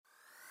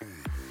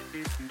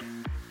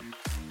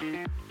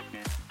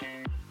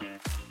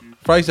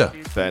Frazer.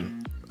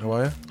 Ben. How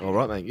are you? All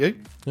right, mate. You?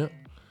 Yeah.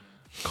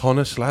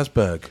 Connor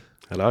Slasberg.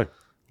 Hello.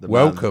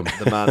 Welcome.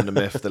 The man, the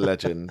myth, the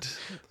legend.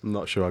 I'm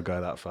not sure I'll go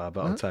that far,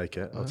 but I'll take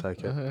it. I'll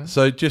take it.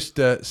 So just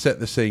set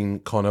the scene,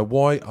 Connor.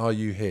 Why are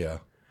you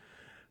here?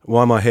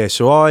 Why am I here?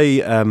 So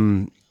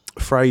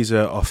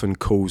Fraser often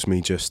calls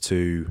me just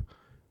to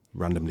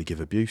randomly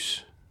give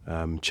abuse,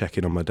 check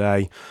in on my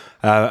day.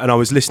 And I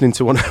was listening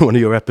to one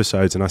of your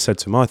episodes, and I said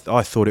to him, I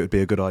thought it would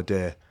be a good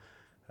idea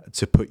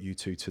to put you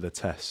two to the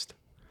test.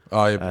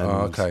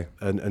 Okay.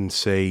 And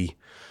see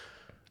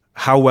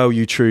how well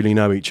you truly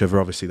know each other.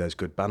 Obviously, there's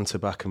good banter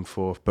back and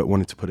forth, but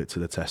wanted to put it to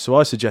the test. So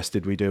I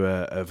suggested we do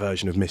a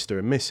version of Mr.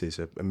 and Mrs.,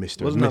 a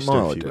Mr. Wasn't and that Mr.,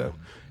 my if you idea?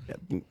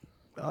 will.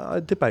 Yeah,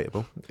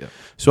 debatable. Yeah.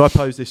 So I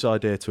posed this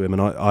idea to him,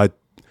 and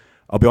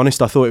I'll be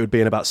honest, I thought it would be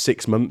in about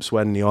 6 months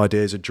when the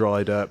ideas had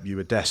dried up, you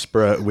were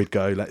desperate, we'd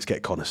go, let's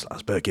get Connor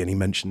Slasberg in. He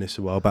mentioned this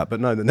a while back, but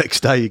no, the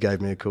next day you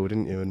gave me a call,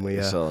 didn't you? And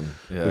we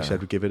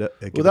said we'd give it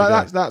a go.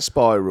 That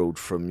spiralled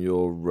from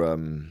your...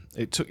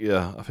 it took you,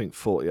 I think,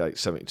 48,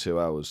 72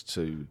 hours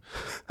to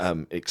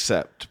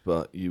accept,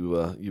 but you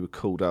were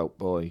called out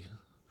by...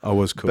 I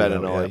was called Ben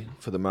out, and I yeah.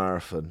 for the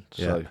marathon.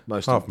 So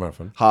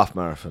Half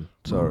marathon.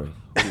 Sorry.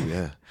 Ooh,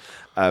 yeah.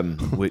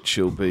 Which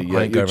you'll be...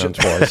 I ain't going around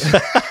twice.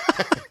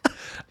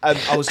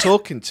 I was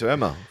talking to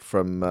Emma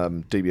from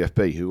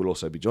DBFB, who will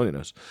also be joining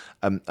us.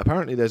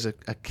 Apparently, there's a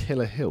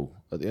killer hill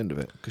at the end of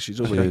it because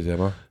she's already. Cheers,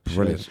 Emma.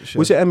 Brilliant.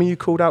 Was it Emma you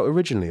called out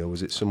originally, or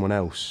was it someone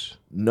else?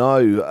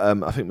 No,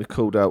 I think we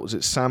called out. Was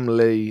it Sam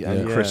Lee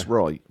and Yeah. Chris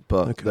Wright?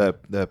 But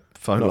their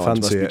phone Not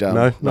lines must fancy be it. down.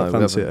 No, not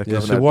fancy it. we Okay. Yeah,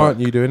 haven't so had why back. aren't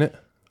you doing it?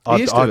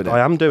 He is doing it. I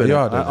am doing You it.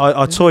 are doing it.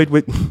 I toyed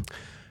with...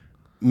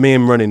 Me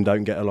and running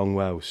don't get along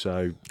well,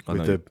 so I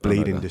with know the that.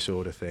 bleeding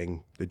disorder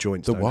thing, the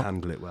joints The don't what?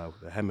 handle it well.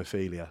 The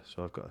haemophilia.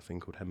 So I've got a thing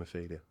called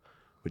haemophilia,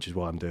 which is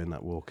why I'm doing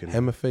that walking.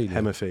 Haemophilia?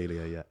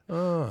 Haemophilia, yeah.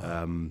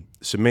 Oh.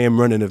 So me and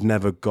running have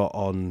never got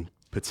on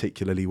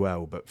particularly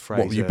well, but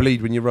Fraser... What, you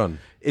bleed when you run?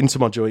 Into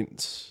my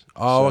joints.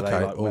 Oh, so okay.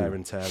 They like Ooh. wear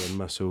and tear and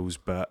muscles,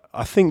 but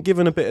I think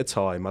given a bit of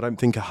time, I don't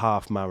think a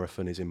half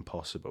marathon is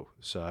impossible.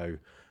 So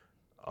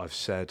I've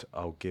said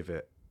I'll give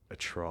it a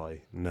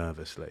try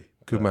nervously.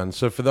 Good man.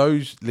 So for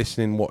those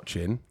listening,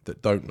 watching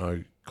that don't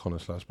know Connor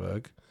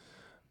Slasberg,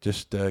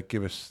 just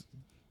give us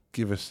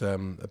a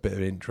bit of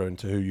an intro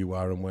into who you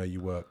are and where you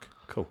work.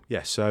 Cool.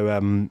 Yeah. So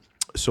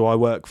I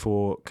work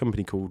for a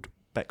company called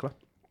Bechtle,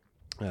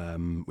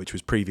 which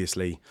was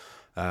previously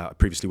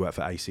worked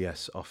for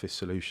ACS Office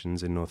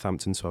Solutions in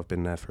Northampton. So I've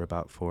been there for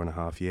about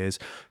 4.5 years,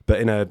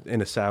 but in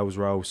a sales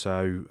role.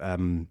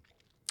 So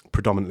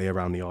predominantly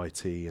around the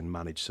IT and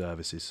managed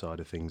services side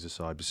of things, the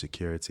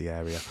cybersecurity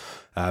area.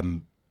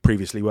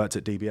 Previously worked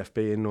at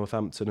DBFB in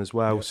Northampton as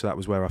well, so that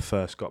was where I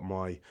first got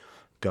my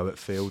go at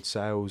field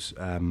sales,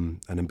 and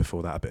then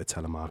before that a bit of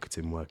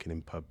telemarketing, working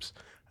in pubs.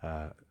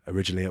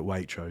 Originally at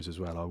Waitrose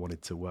as well. I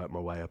wanted to work my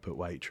way up at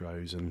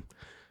Waitrose and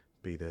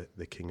be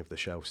the king of the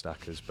shelf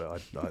stackers,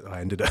 but I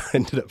ended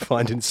up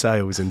finding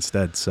sales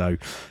instead. So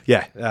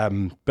yeah,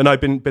 but I've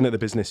been at the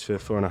business for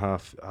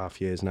 4.5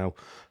 years now,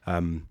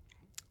 and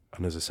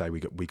as I say,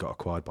 we got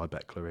acquired by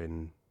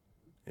Bechtle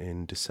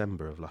in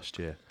December of last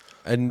year.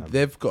 And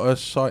they've got a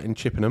site in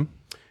Chippenham.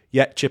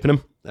 Yeah,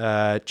 Chippenham,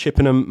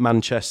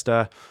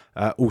 Manchester.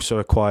 Also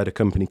acquired a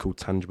company called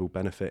Tangible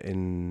Benefit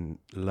in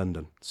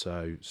London.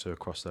 So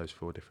across those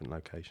 4 different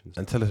locations.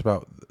 And tell us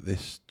about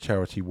this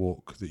charity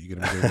walk that you're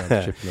going to be doing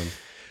down to Chippenham.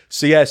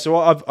 So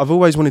I've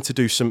always wanted to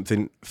do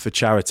something for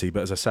charity,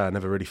 but as I say, I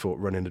never really thought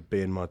running would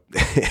be in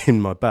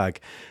my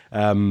bag.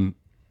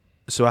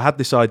 So I had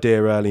this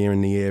idea earlier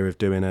in the year of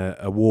doing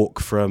a walk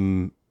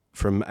from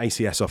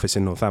ACS office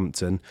in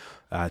Northampton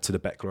to the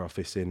Bechtle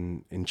office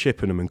in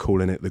Chippenham and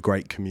calling it the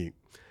Great Commute.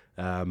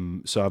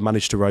 So I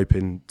managed to rope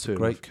in to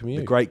Great Commute?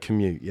 The Great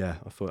Commute, yeah.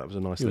 I thought that was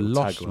a nice You're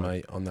little lost, tagline.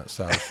 mate, on that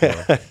sales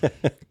floor.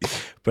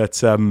 But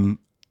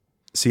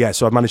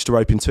so I managed to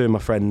rope in 2 of my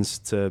friends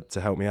to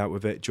help me out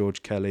with it,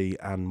 George Kelly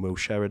and Will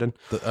Sheridan.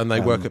 And they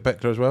work at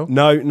Bechtle as well?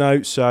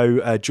 No.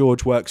 So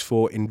George works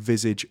for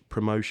Envisage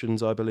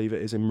Promotions, I believe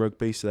it is, in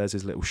rugby. So there's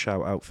his little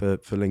shout out for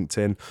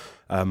LinkedIn.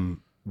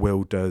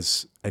 Will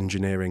does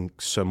engineering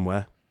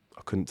somewhere.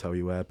 I couldn't tell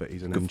you where, but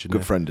he's an engineer.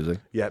 Good friend, is he?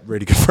 Yeah,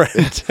 really good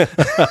friend.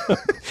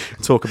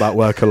 Talk about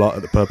work a lot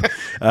at the pub.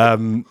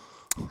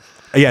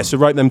 So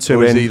write them 2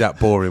 Or is in. he that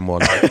boring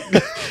one?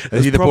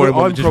 Is he the boring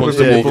one that just wants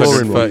to probably walk the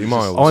under boring 30 one.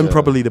 miles? I'm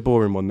probably the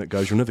boring one that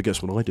goes, you'll never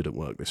guess what I did at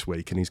work this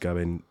week. And he's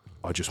going,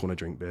 I just want to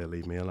drink beer,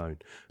 leave me alone.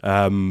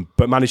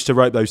 But managed to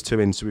rope those 2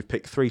 in. So we've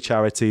picked 3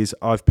 charities.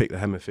 I've picked the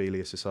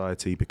Haemophilia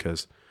Society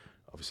because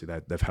obviously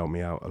they've helped me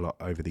out a lot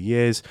over the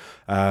years.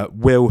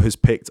 Will has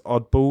picked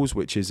Oddballs,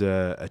 which is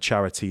a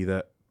charity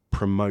that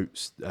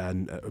promotes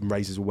and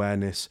raises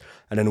awareness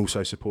and then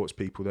also supports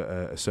people that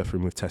are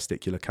suffering with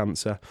testicular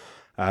cancer.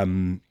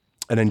 And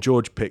then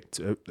George picked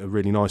a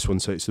really nice one.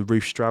 So it's the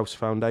Ruth Strauss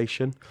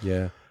Foundation.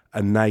 Yeah.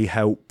 and they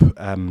help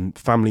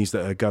families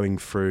that are going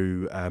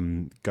through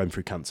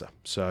cancer.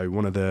 So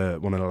one of the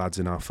lads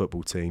in our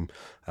football team,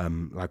 a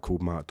lad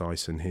called Mark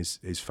Dyson,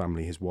 his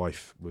family, his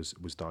wife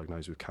was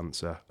diagnosed with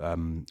cancer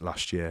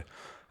last year.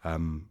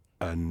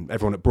 And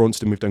everyone at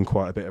Braunston, we've done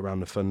quite a bit around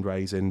the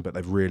fundraising, but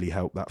they've really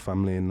helped that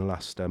family in the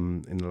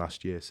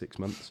last year, 6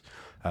 months.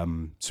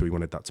 So we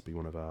wanted that to be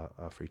one of our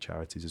free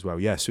charities as well.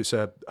 Yeah, so it's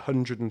a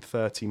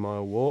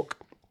 130-mile walk.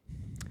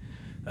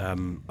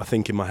 I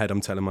think in my head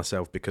I'm telling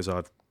myself, because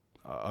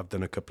I've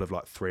done a couple of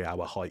like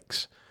 3-hour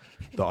hikes,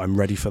 that I'm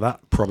ready for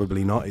that.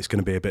 Probably not. It's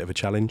going to be a bit of a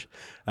challenge.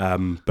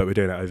 But we're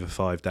doing it over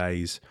 5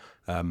 days.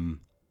 So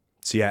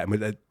yeah, and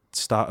with the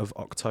start of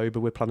October,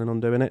 we're planning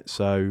on doing it.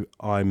 So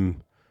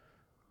I'm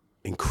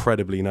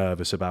incredibly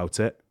nervous about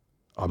it.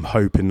 I'm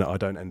hoping that I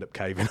don't end up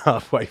caving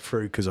halfway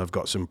through because I've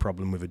got some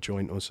problem with a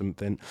joint or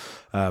something.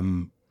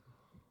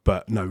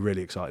 But no,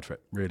 really excited for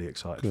it. Really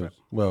excited for it.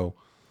 Well,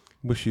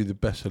 wish you the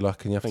best of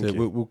luck, and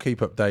we'll keep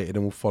updated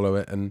and we'll follow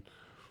it. And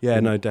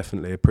no,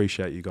 definitely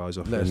appreciate you guys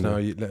offering.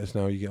 Let us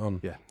know how you get on.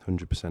 Yeah,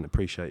 100%.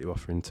 Appreciate you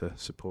offering to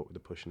support with the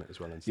pushing it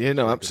as well. Yeah,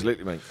 no,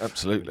 absolutely, mate.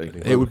 Absolutely.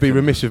 It would be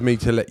remiss of me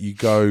to let you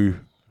go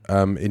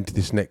into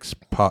this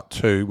next part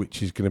 2,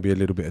 which is going to be a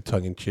little bit of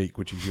tongue in cheek,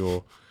 which is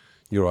your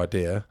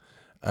idea.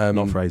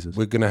 Not Fraser's.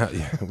 We're gonna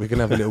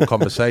have a little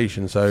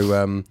conversation.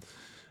 So,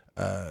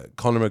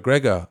 Conor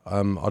McGregor,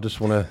 I just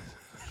want to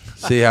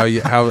see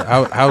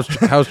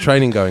how's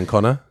training going,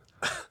 Connor.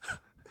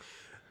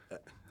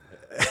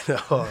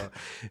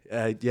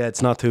 Yeah,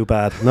 it's not too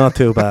bad. Not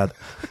too bad.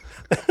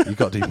 You've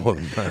got to do more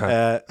than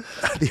that.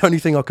 The only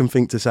thing I can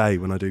think to say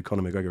when I do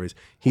Conor McGregor is,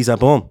 he's a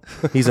bum.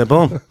 He's a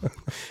bum.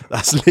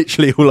 That's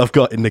literally all I've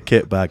got in the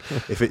kit bag.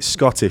 If it's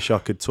Scottish, I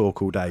could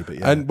talk all day. But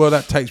yeah. And well,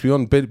 that takes me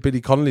on.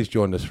 Billy Connolly's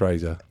joined us,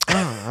 Fraser.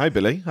 Hi,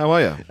 Billy. How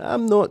are you?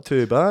 I'm not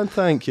too bad,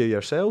 thank you.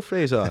 Yourself,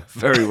 Fraser?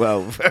 Very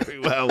well, very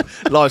well.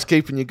 Life's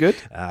keeping you good?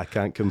 I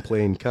can't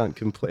complain.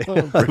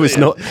 Oh, I was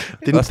not.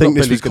 Didn't That's think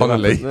not this was Billy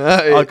going to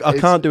Connolly. happen. I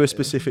can't do a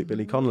specific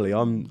Billy Connolly.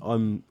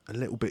 I'm a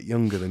little bit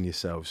younger than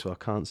yourself, so I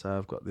can't say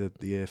I've got the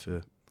ear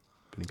for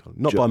Billy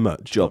Connolly. Not by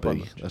much.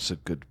 Jobby. That's a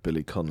good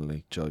Billy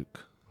Connolly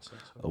joke.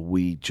 A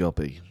wee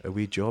jobby. A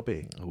wee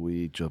jobby. A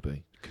wee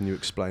jobby. Can you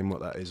explain what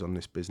that is on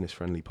this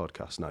business-friendly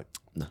podcast? No.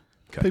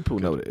 Okay, people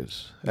know what it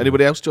is.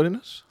 Anybody else joining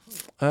us?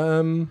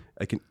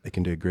 They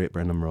can do a great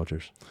Brendan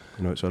Rodgers.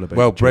 You know it's all about.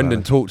 Well,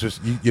 Brendan talked to us.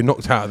 You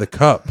knocked out of the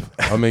cup.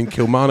 I mean,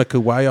 Kilmarnock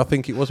away, I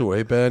think it was away,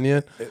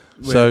 Hibernian.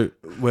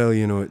 Well,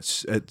 you know,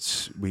 it's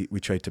we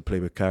try to play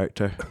with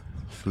character,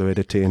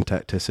 fluidity, and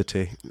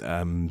tacticity.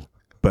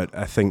 But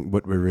I think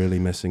what we're really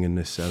missing in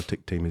this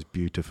Celtic team is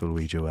beautiful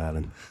wee Joe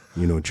Allen.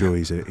 You know, Joe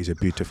he's a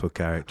beautiful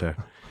character.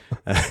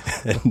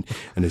 and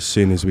as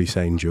soon as we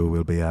sign Joe,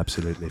 we'll be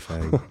absolutely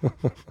fine.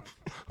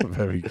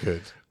 Very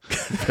good.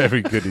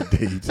 Very good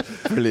indeed.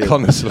 Brilliant.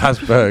 Connor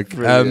Slasberg.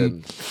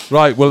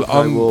 Right, well,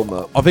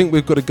 I think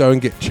we've got to go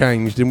and get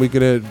changed, and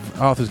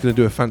Arthur's going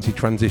to do a fancy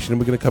transition,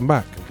 and we're going to come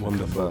back.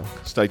 Wonderful.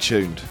 Stay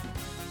tuned.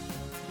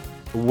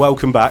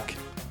 Welcome back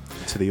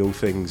to the All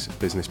Things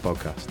Business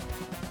Podcast.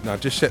 Now,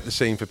 just set the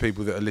scene for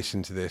people that are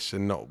listening to this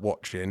and not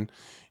watching.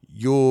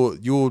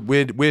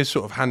 We're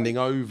sort of handing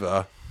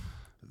over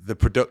the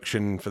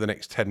production for the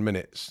next 10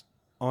 minutes.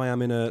 I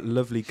am in a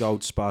lovely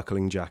gold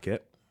sparkling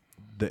jacket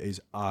that is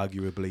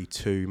arguably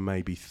 2,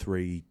 maybe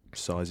 3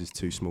 sizes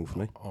too small for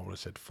me. I would have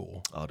said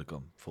 4. I'd have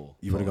gone 4.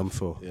 You would have gone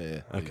 4?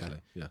 Yeah. Okay.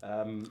 Easily,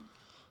 yeah.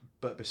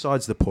 But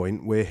besides the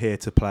point, we're here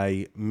to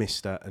play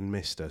Mr. and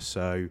Mr.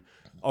 So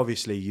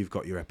obviously you've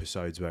got your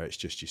episodes where it's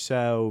just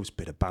yourselves,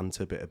 bit of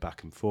banter, bit of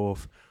back and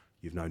forth.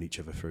 You've known each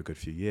other for a good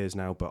few years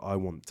now, but I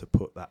want to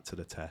put that to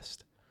the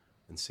test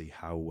and see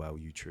how well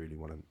you truly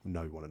want to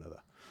know one another.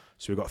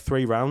 So we've got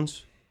 3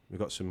 rounds. We've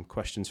got some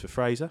questions for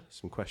Fraser,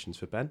 some questions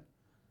for Ben,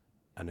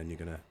 and then you're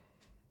going to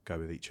go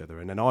with each other.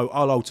 And then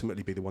I'll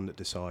ultimately be the one that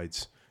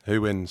decides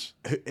who wins.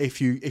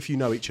 If you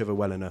know each other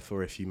well enough,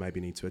 or if you maybe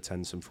need to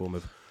attend some form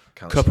of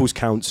couples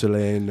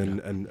counselling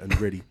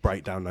and really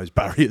break down those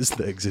barriers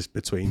that exist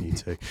between you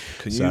two.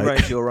 Can you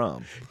raise your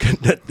arm? Can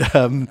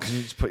you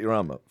just put your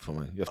arm up for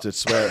me? You have to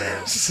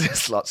swear.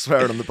 It's like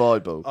swearing on the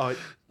Bible.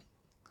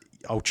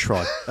 I'll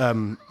try.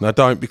 No,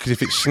 don't, because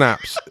if it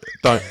snaps,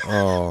 don't.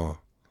 Oh,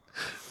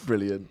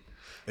 brilliant.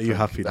 Are you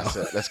happy now? That's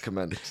it. Let's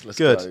commence. Let's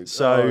Good. go.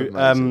 So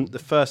the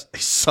first,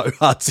 it's so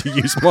hard to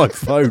use my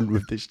phone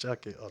with this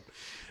jacket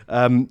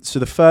on. So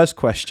the first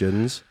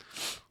questions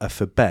are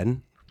for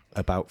Ben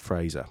about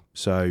Fraser.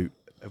 So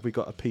have we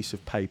got a piece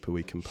of paper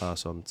we can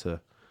pass on to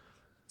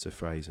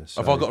Fraser?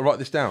 So, have I got to write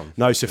this down?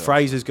 No, so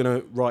Fraser's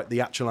going to write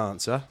the actual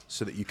answer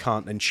so that you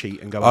can't then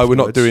cheat and go we're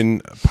not afterwards.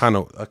 doing a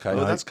panel. Okay.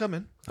 Well, that's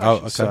coming. Oh,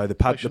 okay. So the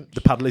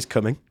paddle is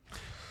coming.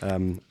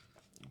 You'll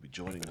be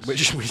joining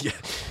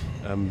us.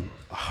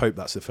 I hope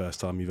that's the first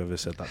time you've ever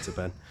said that to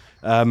Ben.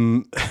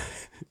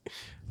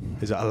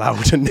 Is that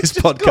allowed in this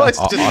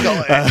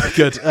podcast?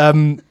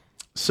 Good.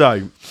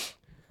 So,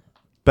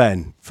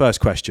 Ben, first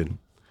question.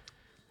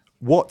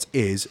 What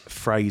is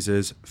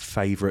Fraser's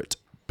favourite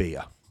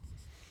beer?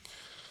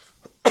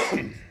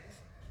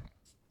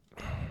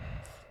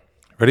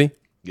 Ready?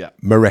 Yeah.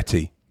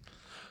 Moretti.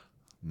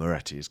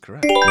 Moretti is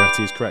correct.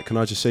 Moretti is correct. Can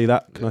I just see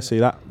that? Can I see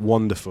that?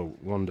 Wonderful,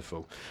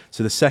 wonderful.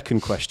 So the second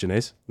question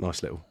is,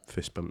 nice little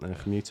fist bump there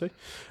from you two.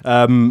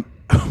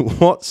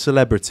 What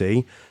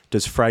celebrity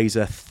does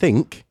Fraser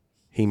think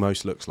he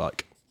most looks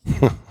like?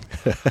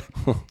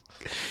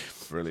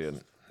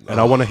 Brilliant. And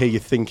I want to hear you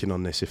thinking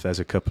on this if there's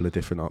a couple of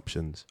different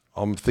options.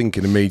 I'm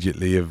thinking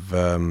immediately of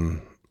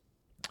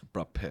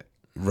Brad Pitt.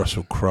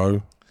 Russell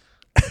Crowe.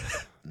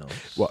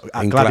 Nice. What,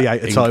 at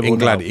Gladiator time or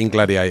now? In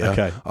Gladiator.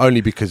 Okay.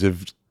 Only because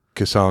of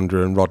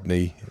Cassandra and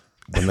Rodney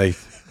when they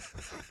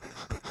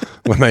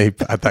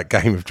had that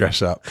game of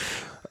dress up.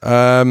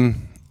 The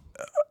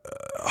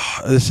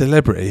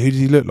celebrity, who does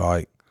he look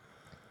like?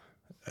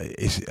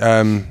 He's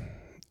got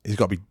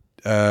to be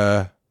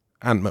Ant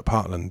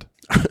McPartland.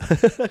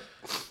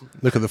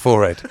 Look at the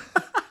forehead.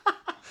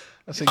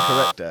 That's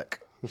incorrect,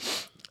 Deck.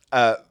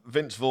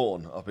 Vince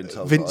Vaughn, I've been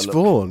told. Vince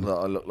Vaughn? That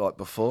I look like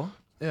before.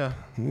 Yeah.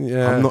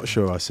 Yeah, I'm not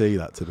sure I see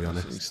that, to be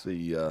honest. He's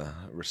the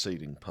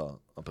receding part,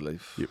 I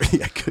believe.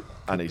 Yeah, good.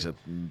 And he's a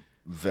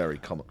very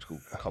comical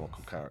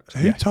character.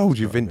 Who told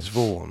you Vince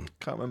Vaughn?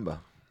 Can't remember.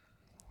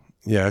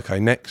 Yeah,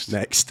 okay, next.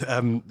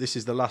 This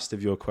is the last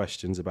of your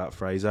questions about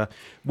Fraser.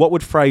 What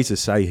would Fraser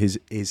say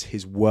is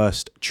his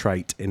worst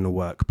trait in the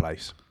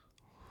workplace?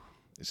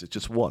 Is it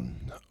just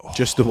one?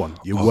 Just the one.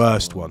 Your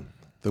worst one.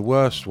 The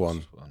worst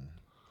one.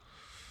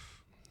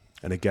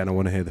 And again, I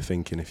want to hear the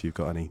thinking if you've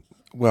got any.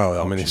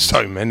 Well, I mean, there's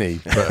so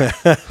many,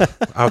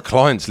 but our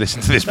clients listen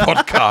to this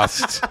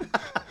podcast.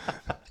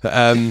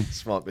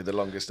 This might be the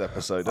longest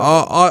episode ever.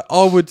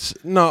 I would.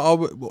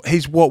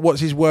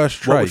 What's his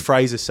worst trait? What would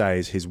Fraser say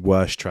is his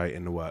worst trait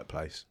in the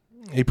workplace?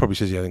 He probably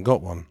says he hasn't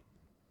got one.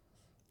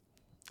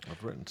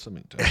 I've written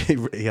something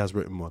down. He has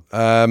written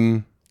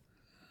one.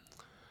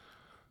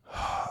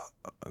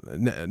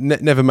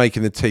 Never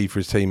making the tea for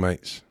his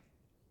teammates.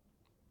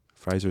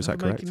 Fraser, is that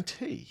correct? Making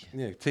tea.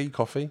 Yeah, tea,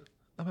 coffee.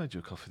 I made you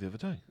a coffee the other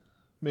day.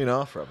 Me and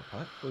Arthur have a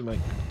pack. We make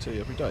tea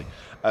every day.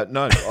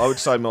 No, I would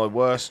say my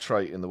worst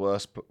trait in the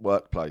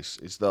workplace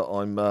is that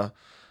I'm a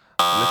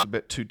little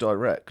bit too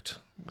direct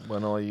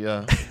when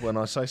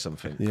I say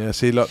something. Yeah,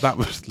 see, look, that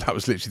was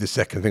literally the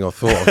second thing I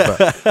thought of.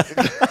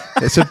 But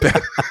it's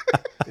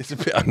a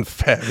bit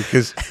unfair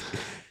because,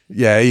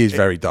 yeah, he is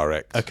very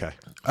direct. Okay.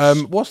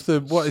 What is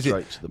Straight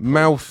it? to the point.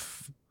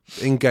 Mouth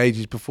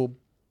engages before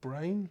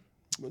brain.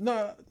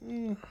 No,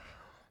 you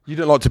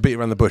don't like to beat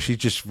around the bush. He's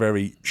just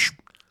very.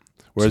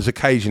 Whereas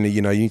occasionally,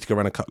 you need to go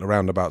around a couple of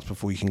roundabouts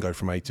before you can go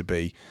from A to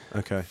B.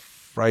 Okay.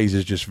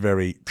 Fraser's just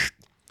very.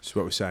 So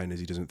what we're saying is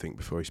he doesn't think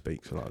before he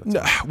speaks a lot of the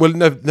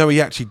time. No, he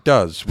actually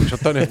does, which I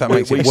don't know if that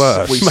makes it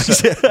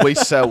worse. We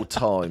sell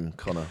time,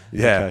 Connor.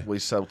 Yeah. Okay. We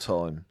sell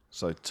time.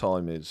 So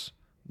time is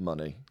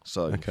money.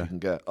 So if you can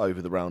get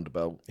over the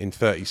roundabout in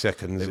 30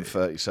 seconds. in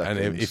 30 seconds.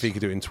 And if he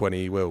could do it in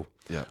 20, he will.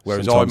 Yeah.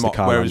 Whereas Sometimes the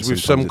car runs, with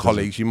sometimes some it doesn't.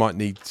 colleagues, you might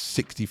need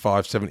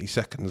 65, 70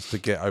 seconds to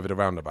get over the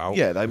roundabout.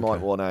 Yeah, they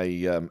might want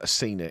a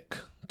scenic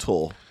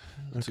tour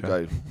to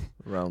go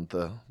around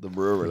the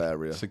rural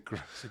area. It's a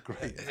great.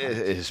 It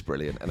is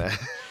brilliant, isn't it?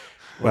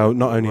 Well,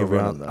 not only We're have we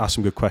running that. asked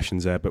some good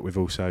questions there, but we've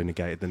also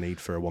negated the need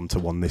for a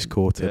one-to-one this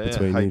quarter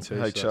between you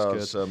two. So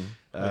that's good.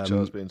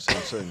 HR's being seen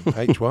soon.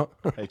 H what?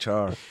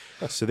 HR.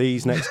 So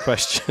these next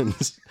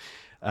questions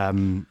are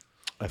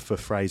for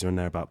Fraser and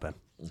they're about Ben.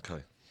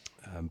 Okay.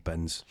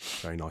 Ben's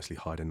very nicely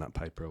hiding that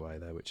paper away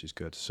there, which is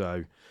good.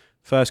 So,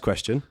 first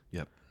question.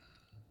 Yep.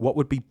 What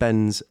would be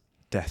Ben's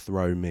death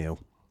row meal?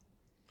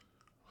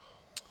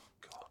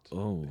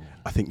 Oh.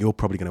 I think you're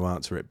probably going to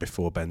answer it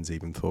before Ben's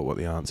even thought what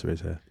the answer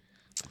is here.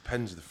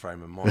 Depends on the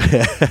frame of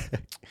mind.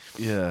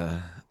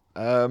 Yeah.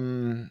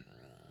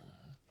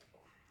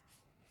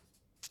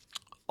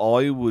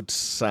 I would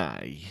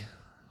say,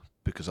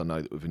 because I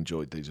know that we've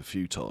enjoyed these a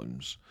few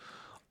times,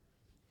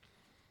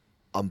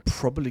 I'm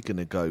probably going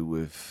to go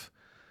with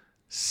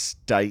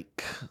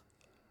steak,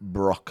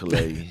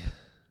 broccoli.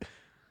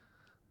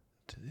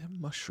 Do they have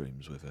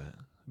mushrooms with it?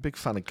 Big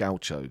fan of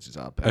gauchos is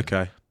our Ben.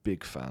 Okay.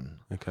 Big fan.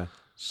 Okay.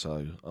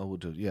 So I would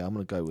do, I'm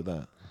going to go with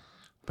that.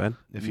 Ben?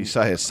 If you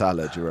say a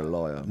salad, you're a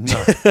liar.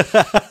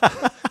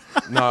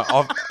 No,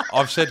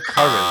 I've said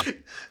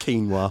curry,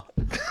 Quinoa.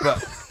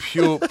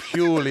 but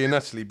purely and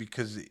utterly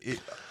because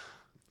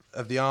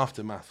of the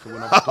aftermath for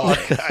when I've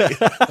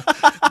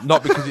died.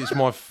 Not because it's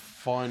my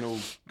final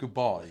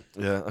goodbye.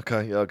 Yeah,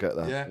 okay, yeah, I get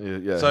that. Yeah.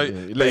 Yeah. So,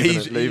 You're but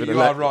leaving you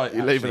are right,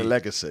 You're leaving a actually.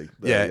 legacy.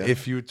 Yeah, there,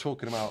 if you were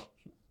talking about,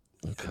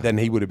 then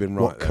he would have been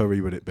right. What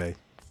curry would it be?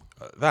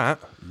 That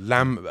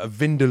lamb, a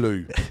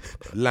vindaloo,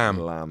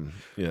 lamb,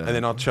 yeah. and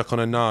then I'd chuck on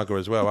a naga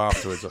as well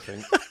afterwards. I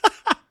think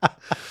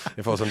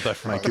if I was on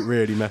death row. Make it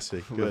really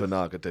messy. with a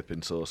naga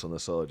dipping sauce on the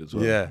side as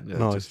well. Yeah.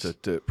 Nice. Just to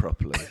do it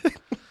properly.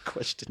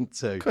 Question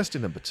 2.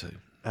 Question number 2.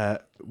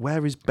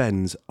 Where is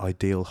Ben's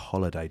ideal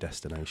holiday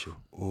destination?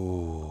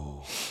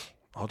 Oh,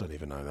 I don't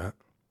even know that.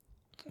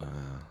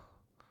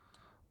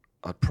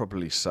 I'd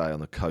probably say on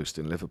the coast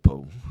in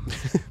Liverpool.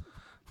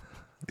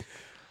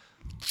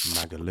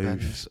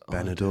 Magaluf,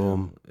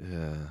 Benidorm,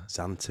 Yeah.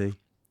 Zante.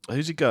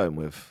 Who's he going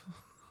with?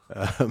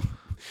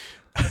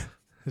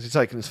 Is he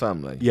taking his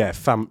family? Yeah, a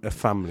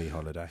family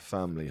holiday.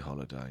 Family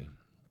holiday.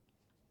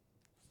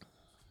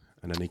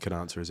 And then he can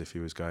answer as if he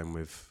was going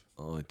with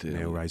Ideal.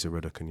 Neil Razor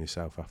Ruddock and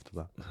yourself after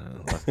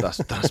that.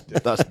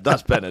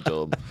 That's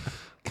Benidorm.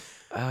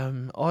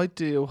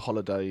 Ideal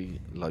holiday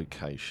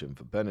location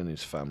for Ben and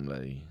his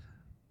family.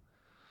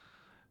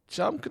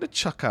 So I'm going to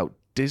chuck out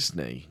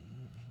Disney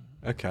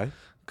Okay.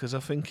 because I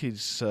think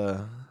as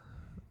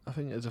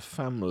a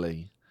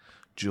family,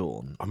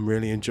 John. I'm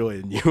really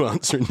enjoying you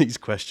answering these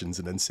questions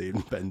and then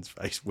seeing Ben's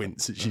face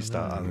wince as you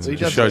start answering. It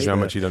just shows you how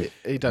much you don't.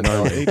 He don't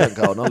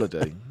go on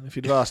holiday. If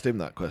you'd have asked him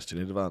that question,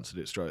 he'd have answered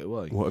it straight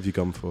away. What have you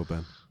gone for,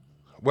 Ben?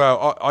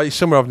 Well, I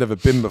somewhere I've never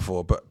been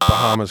before, but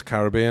Bahamas,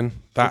 Caribbean.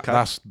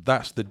 That's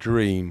the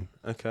dream.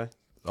 Okay.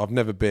 I've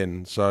never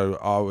been, so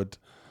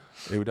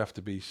it would have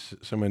to be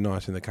somewhere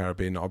nice in the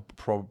Caribbean. I'd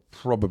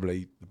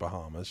probably the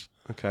Bahamas.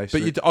 Okay.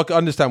 But I can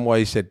understand why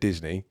he said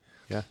Disney.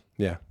 Yeah.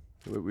 Yeah.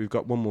 We've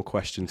got one more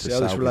question to See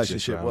how this salvage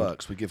relationship round.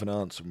 works. We give an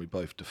answer and we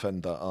both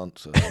defend that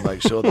answer to make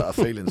sure that our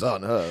feelings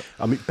aren't hurt.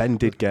 I mean, Ben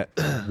did get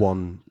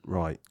one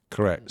right.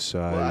 Correct. So,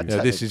 Well,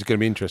 Yeah, this is going to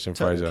be interesting,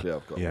 Fraser. Technically,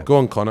 I've got Yeah. one. Go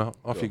on, Connor.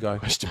 Off you go.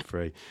 question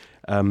 3.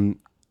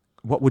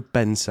 What would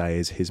Ben say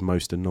is his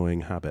most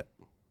annoying habit?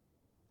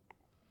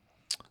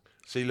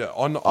 See, look,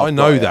 I I've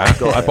know got it, that, I've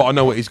got it. but I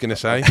know what he's going to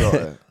say. Got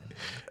it.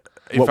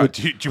 In What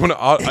fact, do you want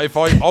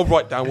to? I'll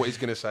write down what he's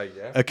going to say.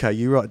 Yeah. Okay,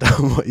 you write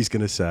down what he's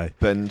going to say.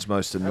 Ben's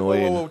most Whoa,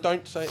 annoying. whoa,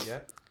 don't say it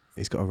yet.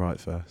 He's got to write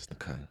first.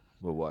 Okay,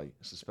 we'll wait.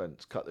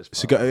 Suspense. Cut this.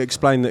 So part.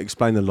 explain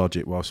the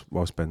logic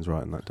whilst Ben's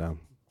writing that down.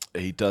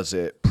 He does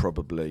it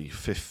probably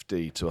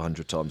 50 to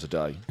 100 times a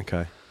day.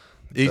 Okay.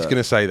 He's going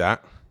to say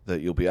that.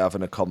 That you'll be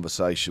having a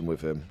conversation with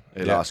him.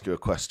 He'll Yeah. ask you a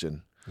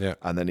question. Yeah.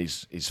 And then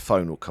his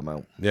phone will come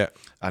out. Yeah.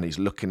 And he's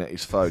looking at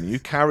his phone. You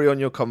carry on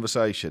your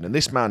conversation, and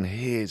this man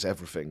hears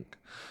everything,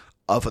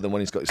 other than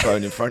when he's got his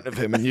phone in front of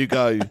him. And you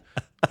go,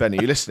 Ben,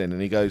 are you listening?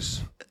 And he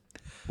goes,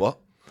 what?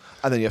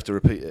 And then you have to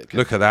repeat it again.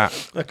 Look at that.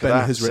 Look at Ben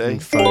that, has written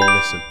see? phone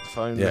listen.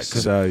 Phone Yeah,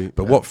 listen. So,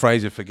 But what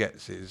Fraser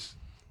forgets is,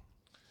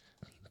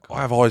 I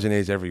have eyes and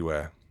ears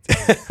everywhere.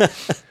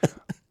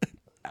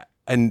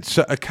 And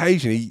so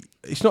occasionally,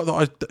 it's not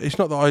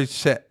that I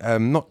set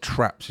not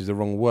traps is the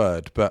wrong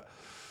word, but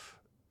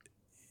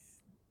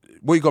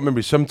what you got to remember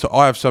is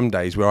I have some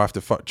days where I have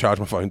to charge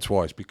my phone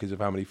twice because of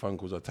how many phone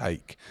calls I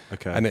take.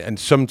 Okay. And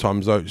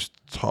sometimes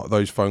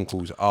those phone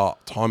calls are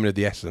timing of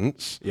the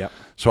essence. Yeah.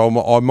 So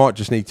I might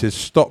just need to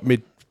stop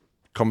mid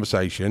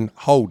conversation,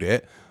 hold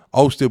it.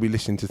 I'll still be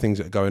listening to things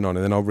that are going on,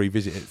 and then I'll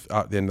revisit it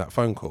at the end of that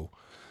phone call.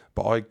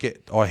 But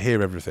I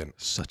hear everything.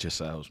 Such a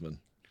salesman.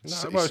 No,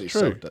 So- well, he it's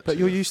true. sold that But to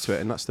you're you. used to it,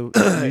 and that's the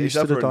you're His used to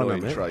the other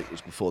annoying dynamic. trait was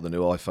before the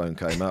new iPhone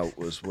came out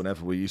was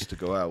whenever we used to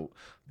go out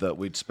that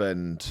we'd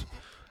spend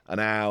an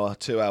hour,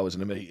 2 hours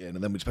in a meeting,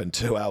 and then we'd spend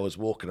 2 hours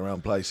walking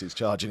around places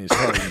charging his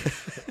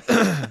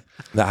phone.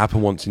 That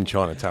happened once in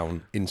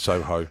Chinatown in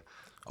Soho.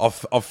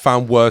 I've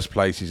found worse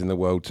places in the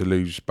world to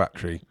lose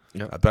battery.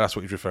 Yeah. But that's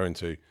what he's referring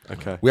to.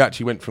 Okay. We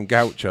actually went from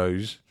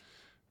Gauchos,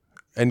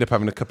 ended up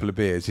having a couple of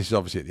beers. This is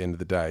obviously at the end of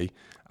the day.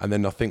 And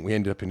then I think we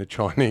ended up in a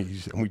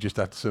Chinese and we just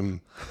had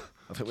some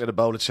I think we had a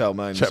bowl of chow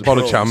mein. bowl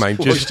of chow mein.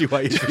 Whilst you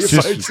waited for your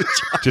phone to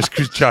Just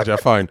to charge our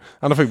phone.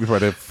 And I think we've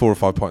had 4 or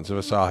 5 pints of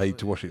Asahi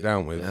to wash it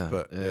down with.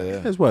 But yeah.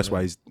 There's worse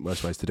ways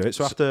to do it.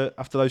 So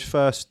after those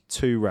first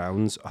 2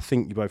 rounds, I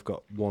think you both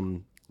got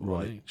one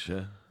right. Each,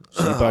 yeah.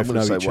 So you I'm both gonna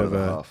know say each 1.5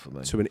 other for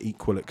me. to an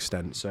equal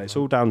extent. So it's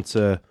all down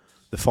to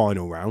the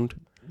final round.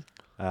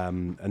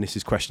 And this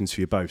is questions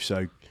for you both.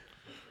 So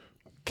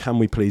can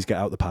we please get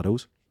out the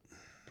paddles?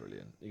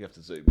 Brilliant. You have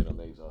to zoom in on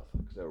these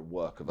because they're a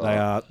work of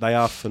art. They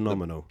are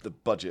phenomenal. The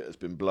budget has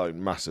been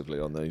blown massively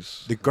on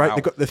these.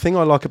 The thing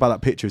I like about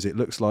that picture is it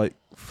looks like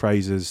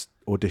Fraser's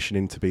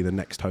auditioning to be the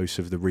next host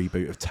of the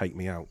reboot of Take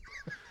Me Out.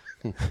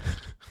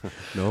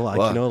 No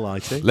liking, no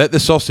lighting. let the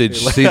sausage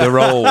see the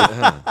roll.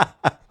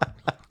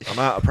 I'm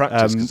out of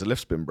practice because the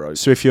lift's been broke.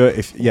 So if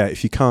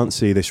you can't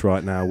see this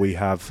right now, we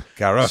have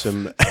Gareth.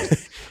 some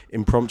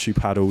impromptu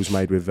paddles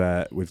made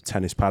with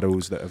tennis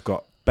paddles that have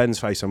got Ben's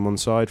face on one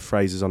side,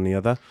 Fraser's on the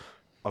other.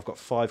 I've got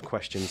 5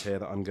 questions here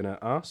that I'm going to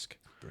ask.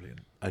 Brilliant.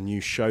 And you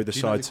show the Do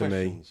you know side the to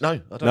me. questions? No,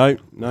 I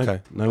don't. No,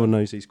 Okay. no one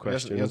knows these He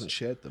questions. hasn't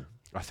shared them.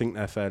 I think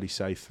they're fairly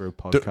safe through a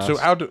podcast. So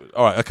how do?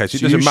 All right, okay. So it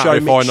So you doesn't matter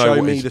if I know show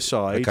what me is- the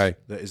side Okay.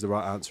 that is the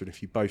right answer, and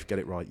if you both get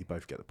it right, you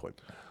both get the point.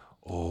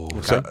 Oh,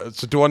 so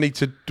do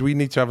we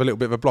need to have a little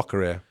bit of a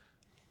blocker here?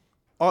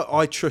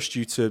 I trust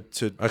you to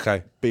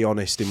Okay. be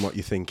honest in what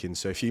you're thinking.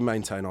 So if you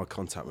maintain eye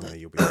contact with me,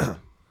 you'll be fine.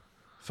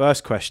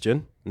 First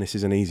question, and this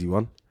is an easy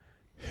one.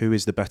 Who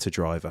is the better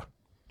driver?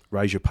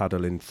 Raise your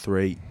paddle in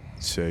 3,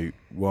 2,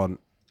 1.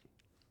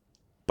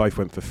 Both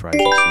went for Fraser,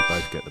 so you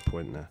both get the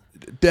point there.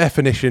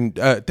 Definition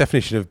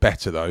of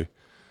better though.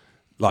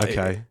 Like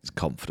Okay. It's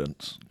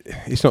confidence.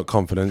 it's not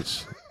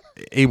confidence.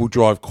 He will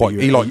drive quite.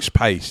 He likes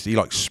pace. He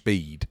likes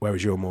speed.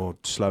 Whereas you're more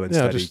slow and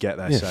steady, get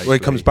there safely. Well,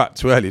 it comes back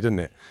too early, doesn't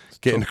it?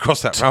 Getting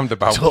across that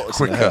roundabout Tortoise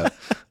in the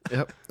quicker.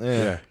 Yep.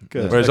 Yeah,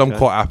 good. Whereas I'm Okay.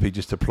 quite happy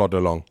just to plod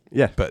along.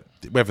 Yeah. But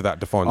whether that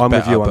defines I'm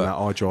better, with you on but that.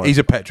 I drive. he's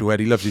a petrol head.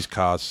 He loves his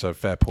cars, so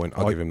fair point.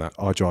 I'll give him that.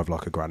 I drive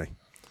like a granny.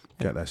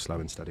 Get there slow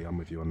and steady. I'm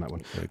with you on that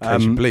one. In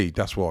case you bleed,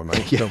 that's why,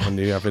 mate. Don't want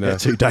you having a...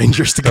 Too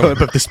dangerous to go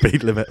above the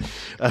speed limit.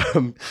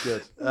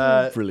 Good.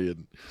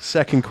 Brilliant.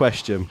 Second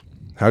question.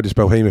 How do you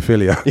spell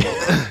haemophilia?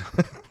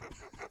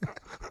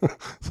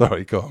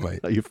 Sorry, go on, mate.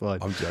 No, you're fine.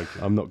 I'm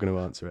joking. I'm not going to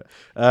answer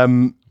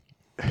it.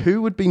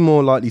 Who would be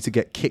more likely to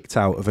get kicked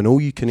out of an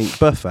all-you-can-eat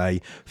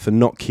buffet for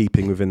not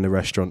keeping within the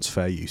restaurant's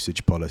fair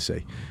usage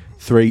policy?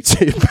 3,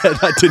 2,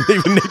 I didn't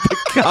even need the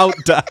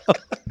countdown.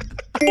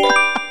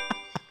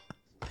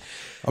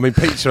 I mean,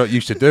 Pizza Hut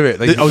used to do it.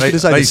 I was gonna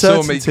say, they the saw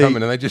me certainty-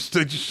 coming and they just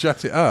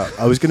shut it up.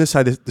 I was going to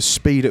say the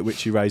speed at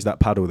which you raise that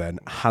paddle then,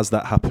 has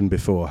that happened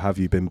before? Have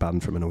you been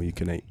banned from an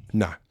all-you-can-eat?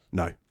 No.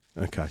 No.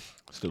 Okay.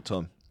 Still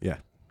time. Yeah.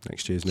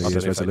 Next year's New I don't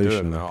Year's know if they do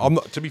resolution. them now. I'm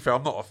not. To be fair,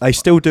 I'm not. They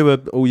still do a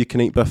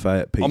all-you-can-eat buffet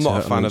at Pizza I'm not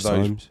Hut a fan of most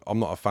those. times. I'm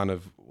not a fan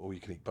of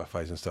all-you-can-eat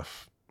buffets and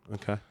stuff.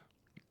 Okay.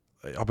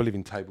 I believe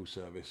in table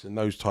service, and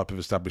those type of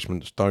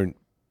establishments don't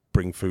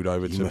bring food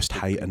over to. You must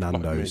hate a people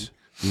like Nando's.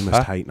 me. You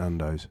must hate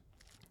Nando's.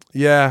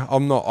 Yeah,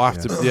 I'm not. I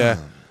have to. Yeah,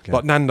 Okay.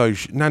 like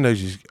Nando's.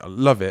 Nando's is. I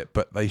love it,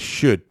 but they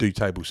should do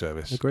table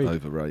service. Agreed.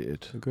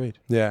 Overrated. Agreed.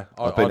 Yeah,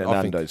 I've been at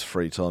I think- Nando's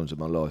 3 times in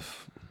my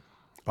life.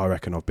 I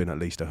reckon I've been at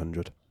least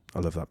 100. I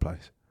love that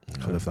place.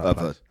 I love that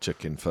Other place.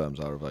 chicken firms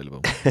are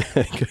available.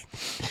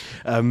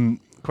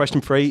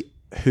 Question 3.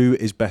 Who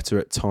is better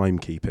at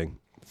timekeeping?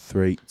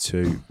 3,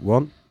 2,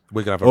 1.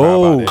 We're gonna have a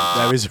row Oh,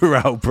 about this. there is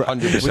a row.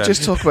 100%. We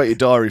just talk about your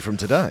diary from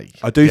today.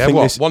 I do Yeah, think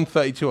what? this.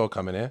 1:32. I'll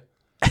come in here,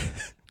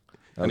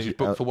 and he was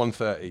booked for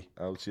 1:30.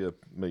 How's your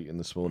meeting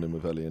this morning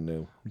with Ellie and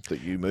Neil?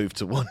 That you moved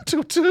to 1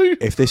 till 2?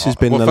 If this has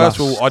been Well, the first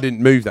last, of all, I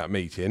didn't move that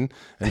meeting,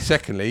 and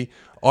secondly,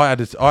 I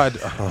had. if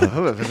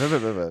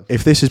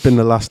this has been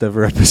the last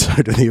ever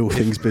episode of the All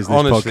Things Business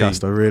Honestly,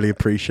 podcast, I really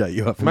appreciate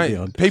you having me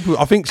on. Mate, people.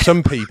 I think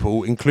some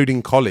people,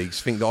 including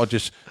colleagues, think that I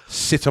just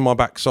sit on my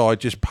backside,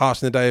 just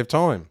passing the day of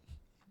time,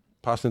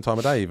 passing the time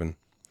of day, even.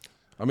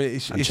 I mean,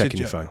 it's checking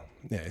a your phone.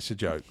 Yeah, it's a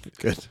joke.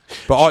 Good.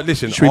 But I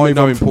listen. Should we I move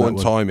know on from important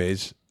that one? time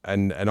is,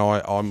 and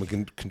I'm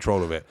in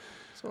control of it.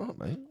 It's all right,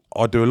 mate.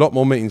 I do a lot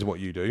more meetings than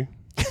what you do.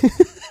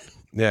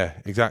 Yeah,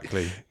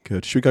 exactly.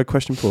 Good. Should we go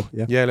question 4?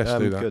 Yeah. Yeah, let's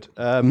do that.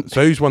 Good.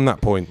 So who's won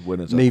that point?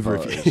 Winners Neither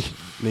and of you. parties.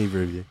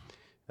 Neither of you.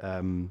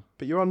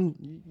 But you're on.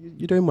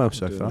 You're doing well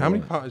so doing far. How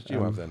many parties do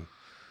you have then?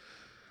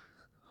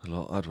 A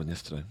lot. I had one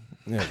yesterday.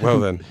 Yeah.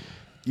 Well then.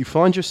 You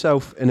find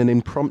yourself in an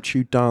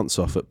impromptu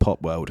dance-off at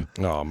Pop World.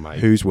 Oh mate,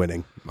 Who's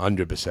winning?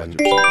 100%.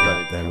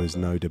 Yeah, there was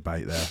no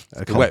debate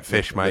there. The wet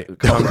fish, mate,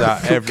 comes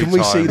out every Can time.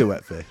 we see the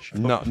wet fish?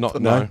 No, No?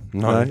 no,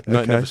 Okay.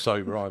 never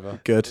sober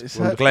either. Good.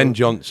 Well, Glenn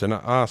Johnson,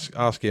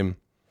 ask him.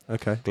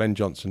 Okay. Glenn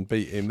Johnson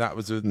beat him. That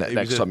was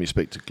Next time you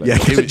speak to Glenn. Yeah,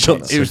 Johnson,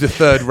 Johnson. It was the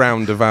third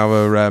round of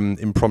our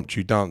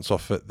impromptu dance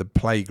off at the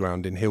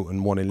playground in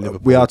Hilton, one in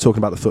Liverpool. We are talking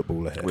about the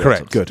footballer here.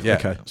 Correct. Good. Yeah.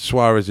 Okay.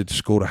 Suarez had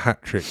scored a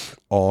hat trick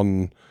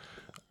on.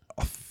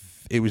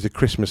 It was the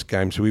Christmas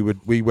game, so we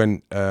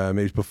went. It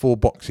was before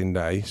Boxing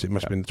Day, so it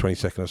must have been the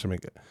 22nd or something.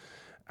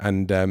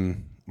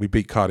 And we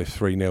beat Cardiff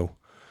 3-0,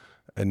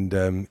 and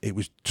it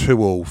was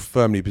 2-2,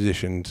 firmly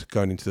positioned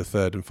going into the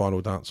third and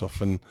final dance off,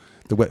 and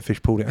the wet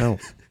fish pulled it out.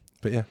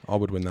 But yeah, I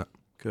would win that.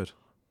 Good.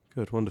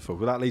 Good. Wonderful.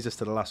 Well, that leads us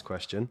to the last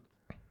question.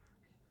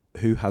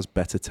 Who has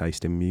better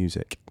taste in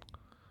music?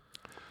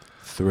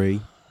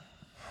 3,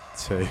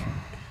 2,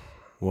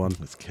 1.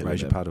 It's killing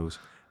Raise your him. paddles.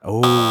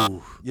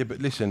 Oh. Yeah, but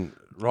listen,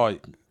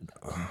 right,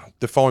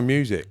 define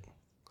music.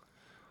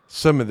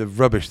 Some of the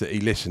rubbish that he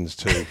listens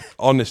to,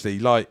 honestly,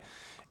 like,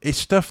 it's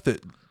stuff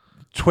that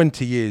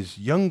 20 years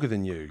younger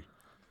than you.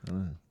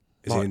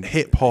 Is Like in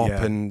hip hop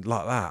yeah. and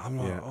like that. I'm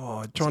like, Yeah.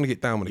 oh, trying to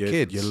get down with the Your,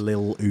 kids. your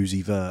Lil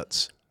Uzi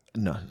Verts.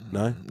 No.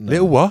 No?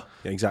 Little what?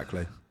 Yeah,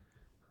 exactly.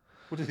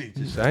 What did he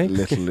just say?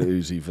 Little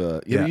Uzi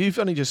Vert. Yeah. You've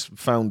only just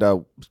found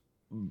out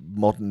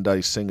modern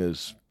day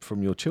singers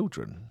from your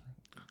children.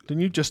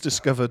 Didn't you just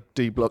discover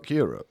D Block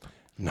Europe?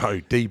 No,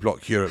 D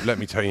Block Europe, let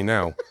me tell you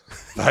now,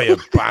 they are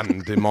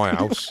banned in my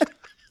house.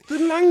 The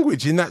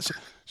language in that.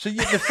 So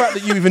the fact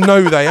that you even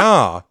know who they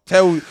are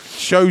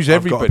shows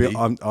I've got to everybody.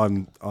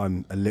 be-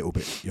 I'm a little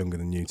bit younger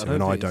than you two,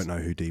 and I don't know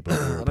who D Block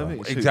I Europe don't are.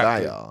 think it's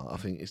Exactly. who they are. I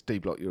think it's D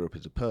Block Europe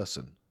as a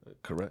person.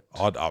 Correct.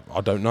 I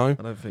don't know.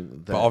 I don't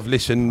think. But I've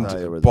listened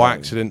they are by they.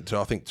 accident to,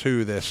 I think,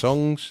 2 of their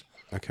songs.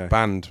 Okay.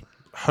 Banned.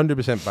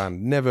 100%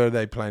 banned. Never are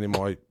they playing in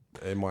my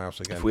house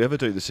again. If we ever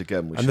do this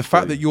again, we And the should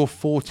fact do that you're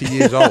 40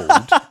 years old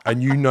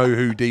and you know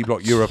who D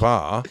Block Europe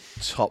are,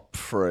 top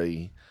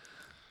 3.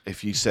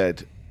 If you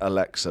said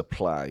Alexa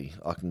play,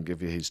 I can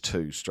give you his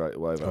 2 straight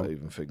away without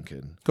even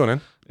thinking. go on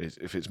then.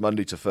 If it's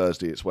Monday to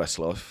Thursday, it's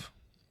Westlife.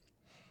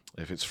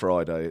 If it's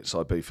Friday, it's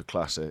Ibiza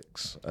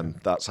Classics, and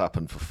that's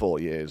happened for 4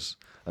 years.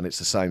 And it's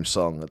the same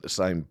song at the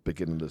same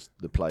beginning of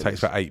the playlist.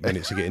 Takes about 8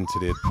 minutes to get into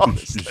the.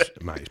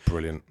 Mate, it's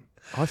brilliant.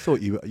 I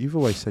thought you've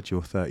always said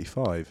you're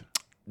 35.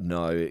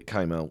 No, it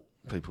came out.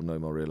 People know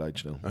my real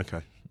age now. Okay.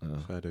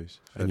 Fair dues.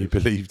 And you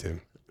believed him.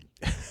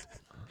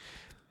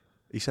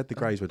 He said the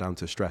Greys were down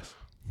to stress.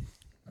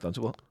 Down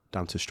to what?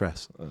 Down to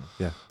stress. Oh.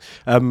 Yeah.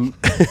 And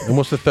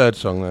what's the third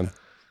song then?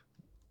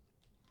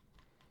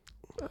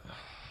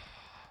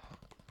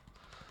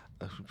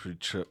 That's pretty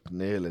Chuck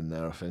Neal in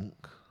there, I think.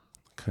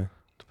 Okay.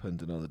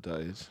 Depending on the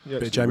days. Yeah,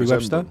 Bit of Jamie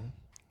Webster?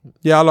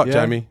 Yeah, I like Yeah,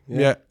 Jamie. yeah.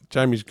 Yeah,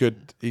 Jamie's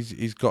good.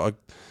 He's got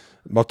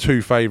my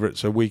two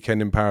favourites are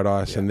Weekend in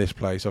Paradise and This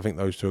Place. I think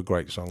those two are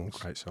great songs.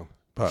 Great song.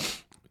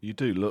 But you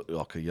do look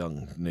like a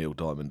young Neil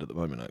Diamond at the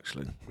moment,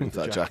 actually, with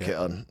that jacket. jacket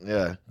on.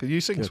 Yeah. Can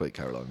you sing Good. Sweet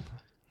Caroline?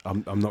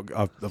 I'm not.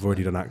 I've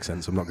already done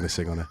accents. I'm not going to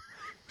sing on it.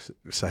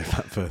 Save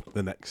that for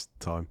the next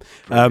time.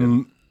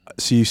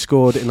 So you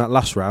scored in that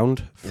last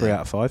round 3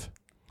 out of 5,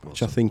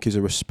 which I think is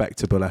a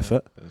respectable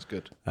effort. That's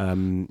good.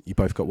 You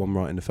both got one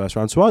right in the first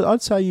round, so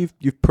I'd say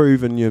you've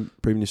proven your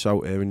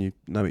salt here, and you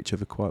know each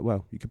other quite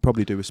well. You could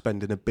probably do with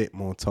spending a bit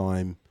more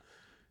time,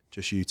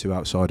 just you two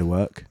outside of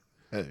work,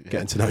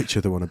 getting to know each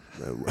other one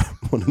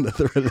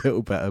another a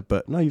little better.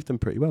 But no, you've done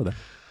pretty well there.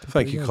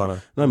 thank you,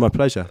 Connor. No, my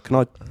pleasure. Can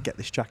I get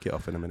this jacket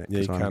off in a minute? Yeah,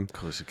 you 'Cause can. Of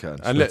course you can.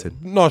 And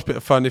nice bit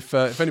of fun. If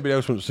anybody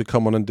else wants to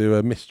come on and do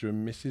a Mr.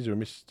 and Mrs. or a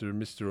Mr. and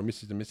Mr. or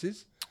Mrs. and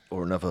Mrs.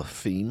 Or another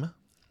theme.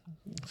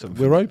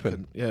 We're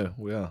open. Yeah,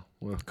 we are.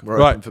 We're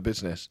Right. open for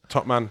business.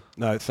 Top man.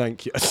 No,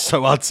 thank you. It's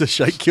so hard to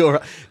shake your.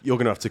 You're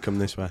going to have to come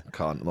this way.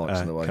 Can't. Mike's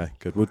in the way. Okay,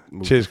 good. We'll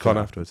Cheers, do it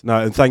Connor. Afterwards. No,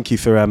 and thank you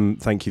for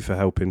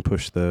helping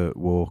push the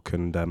walk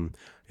and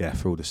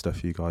for all the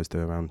stuff you guys do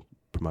around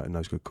promoting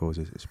those good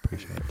causes. It's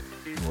appreciated.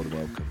 More than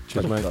welcome.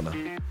 Cheers, Thank you,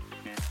 mate.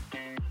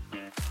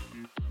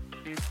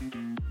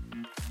 Connor.